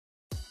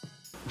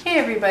Hey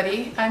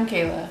everybody, I'm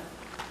Kayla.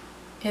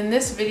 In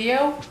this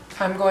video,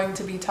 I'm going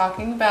to be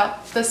talking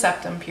about the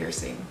septum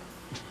piercing.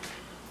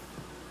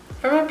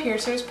 From a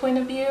piercer's point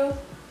of view,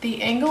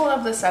 the angle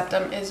of the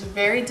septum is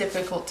very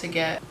difficult to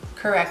get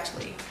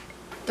correctly.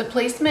 The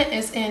placement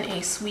is in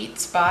a sweet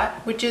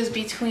spot, which is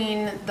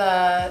between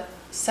the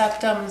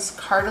septum's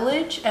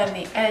cartilage and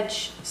the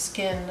edge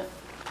skin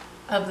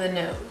of the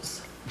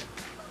nose.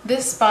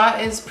 This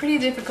spot is pretty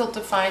difficult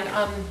to find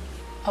on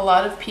a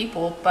lot of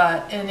people,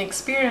 but an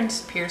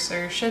experienced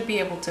piercer should be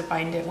able to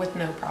find it with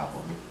no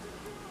problem.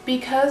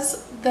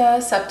 Because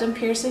the septum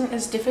piercing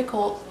is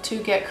difficult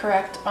to get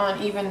correct on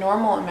even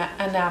normal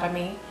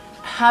anatomy,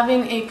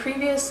 having a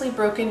previously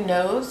broken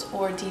nose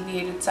or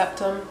deviated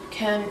septum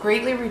can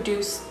greatly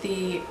reduce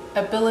the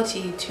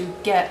ability to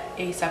get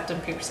a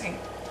septum piercing.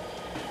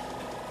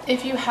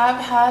 If you have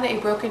had a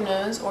broken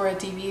nose or a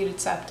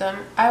deviated septum,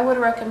 I would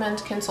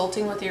recommend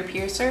consulting with your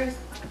piercer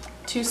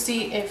to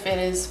see if it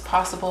is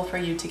possible for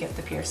you to get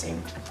the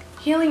piercing.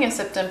 Healing a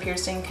septum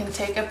piercing can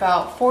take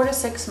about 4 to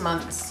 6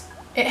 months.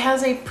 It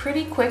has a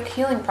pretty quick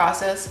healing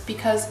process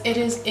because it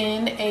is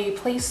in a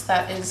place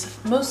that is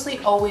mostly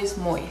always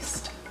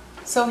moist,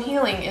 so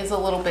healing is a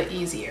little bit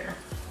easier.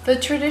 The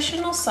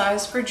traditional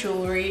size for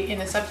jewelry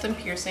in a septum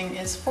piercing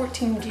is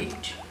 14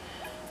 gauge.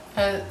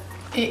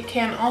 It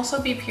can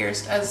also be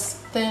pierced as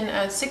thin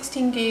as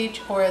 16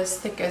 gauge or as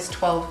thick as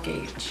 12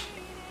 gauge.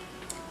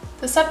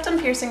 The septum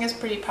piercing is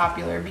pretty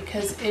popular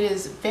because it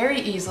is very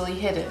easily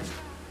hidden.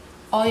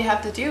 All you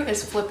have to do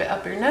is flip it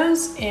up your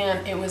nose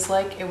and it was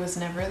like it was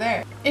never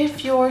there.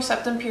 If your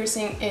septum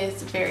piercing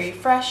is very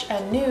fresh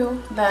and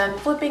new, then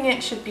flipping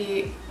it should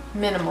be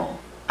minimal.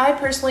 I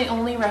personally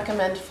only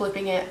recommend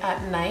flipping it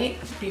at night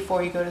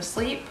before you go to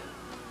sleep,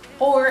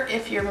 or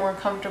if you're more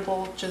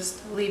comfortable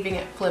just leaving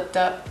it flipped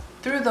up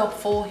through the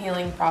full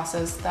healing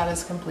process, that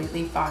is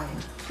completely fine.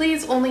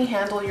 Please only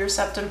handle your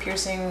septum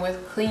piercing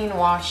with clean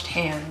washed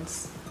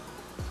hands,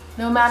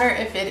 no matter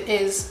if it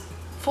is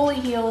fully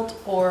healed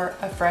or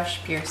a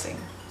fresh piercing.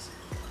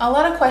 A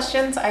lot of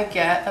questions I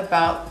get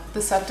about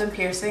the septum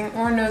piercing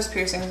or nose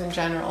piercings in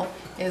general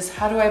is,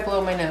 how do I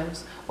blow my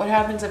nose? What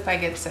happens if I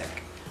get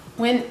sick?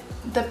 When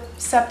the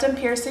septum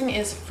piercing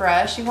is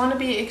fresh, you want to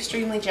be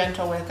extremely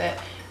gentle with it.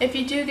 If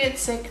you do get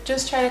sick,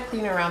 just try to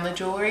clean around the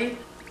jewelry.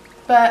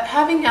 But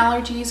having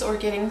allergies or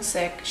getting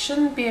sick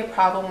shouldn't be a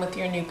problem with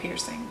your new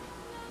piercing.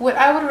 What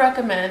I would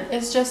recommend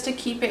is just to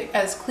keep it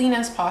as clean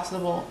as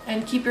possible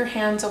and keep your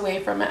hands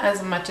away from it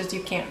as much as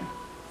you can.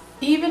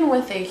 Even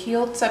with a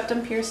healed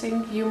septum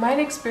piercing, you might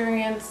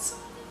experience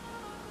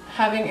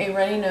having a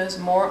runny nose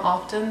more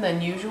often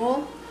than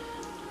usual.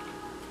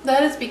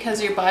 That is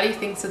because your body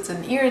thinks it's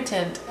an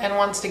irritant and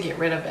wants to get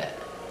rid of it.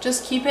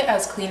 Just keep it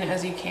as clean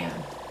as you can.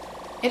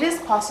 It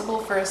is possible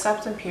for a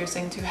septum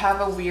piercing to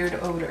have a weird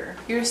odor.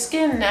 Your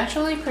skin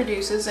naturally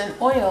produces an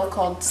oil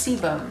called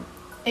sebum.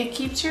 It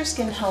keeps your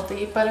skin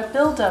healthy, but a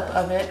buildup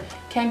of it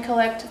can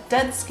collect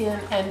dead skin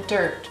and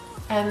dirt,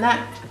 and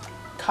that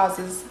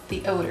causes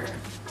the odor.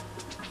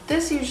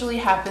 This usually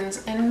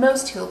happens in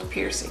most healed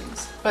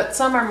piercings, but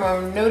some are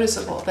more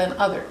noticeable than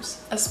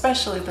others,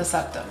 especially the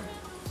septum,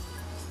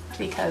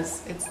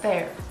 because it's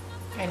there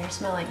and you're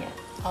smelling it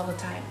all the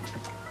time.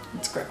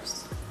 It's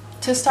gross.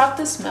 To stop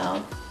the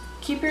smell,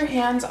 keep your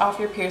hands off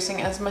your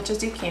piercing as much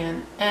as you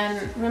can,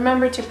 and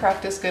remember to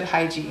practice good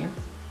hygiene.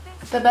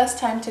 The best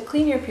time to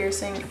clean your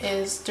piercing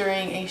is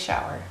during a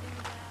shower.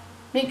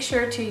 Make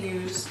sure to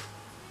use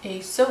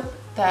a soap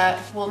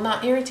that will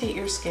not irritate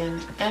your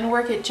skin and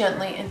work it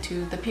gently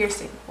into the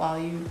piercing while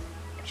you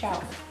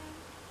shower.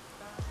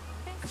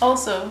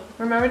 Also,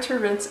 remember to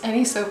rinse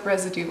any soap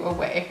residue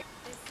away.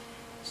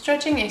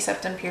 Stretching a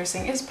septum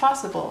piercing is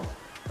possible,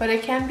 but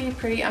it can be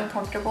pretty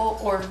uncomfortable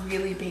or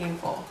really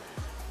painful.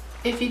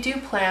 If you do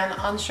plan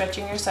on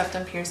stretching your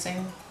septum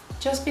piercing,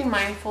 just be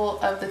mindful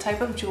of the type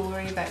of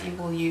jewelry that you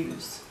will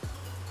use.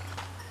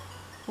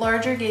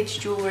 Larger gauge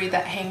jewelry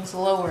that hangs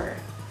lower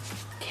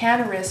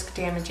can risk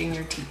damaging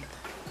your teeth.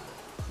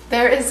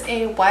 There is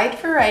a wide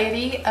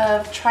variety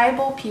of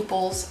tribal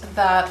peoples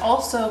that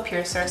also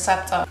pierce their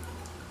septum.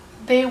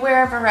 They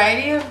wear a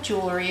variety of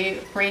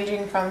jewelry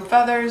ranging from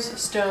feathers,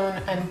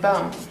 stone, and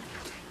bone.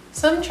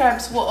 Some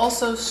tribes will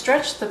also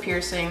stretch the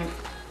piercing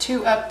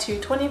to up to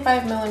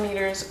 25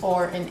 millimeters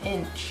or an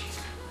inch.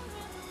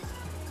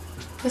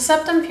 The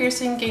septum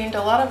piercing gained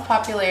a lot of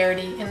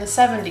popularity in the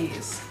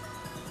 70s,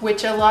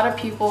 which a lot of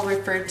people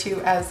refer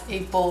to as a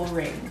bull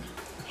ring.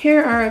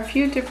 Here are a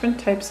few different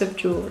types of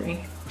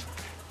jewelry.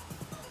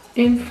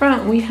 In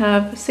front we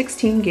have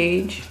 16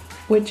 gauge,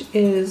 which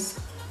is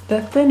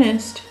the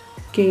thinnest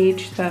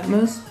gauge that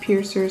most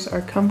piercers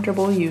are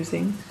comfortable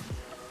using.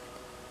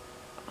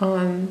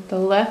 On the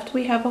left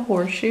we have a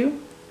horseshoe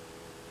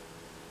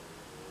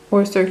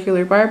or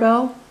circular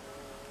barbell,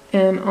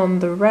 and on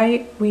the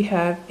right we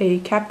have a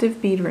captive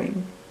bead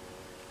ring.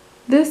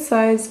 This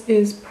size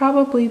is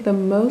probably the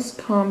most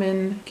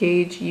common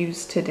gauge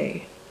used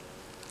today.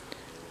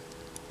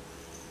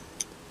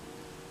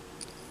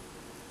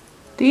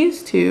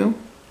 These two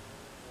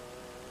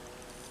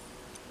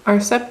are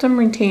septum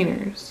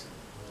retainers.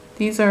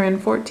 These are in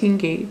 14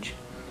 gauge.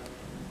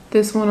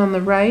 This one on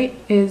the right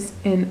is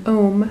an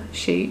ohm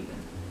shape,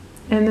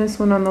 and this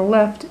one on the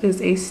left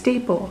is a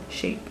staple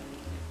shape.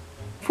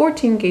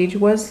 14 gauge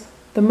was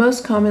the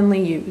most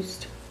commonly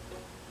used.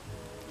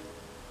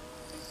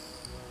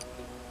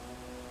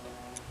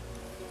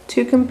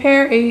 To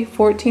compare a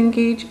 14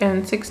 gauge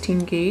and 16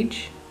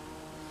 gauge,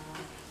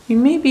 you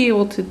may be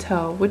able to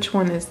tell which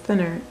one is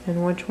thinner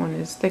and which one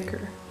is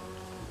thicker.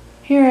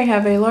 Here I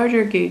have a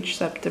larger gauge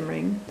septum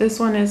ring. This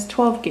one is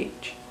 12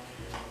 gauge.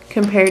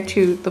 Compared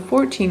to the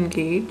 14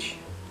 gauge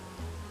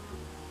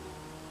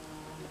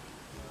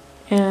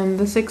and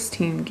the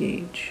 16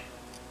 gauge.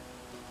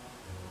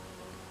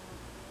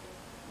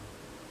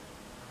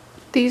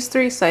 These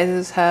three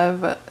sizes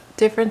have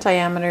different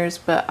diameters,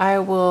 but I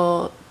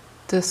will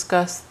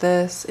discuss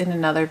this in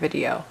another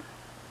video.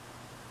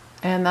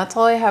 And that's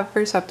all I have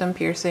for septum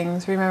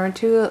piercings. Remember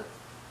to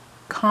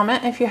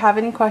comment if you have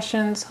any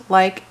questions,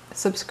 like,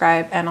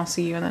 subscribe, and I'll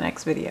see you in the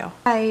next video.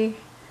 Bye!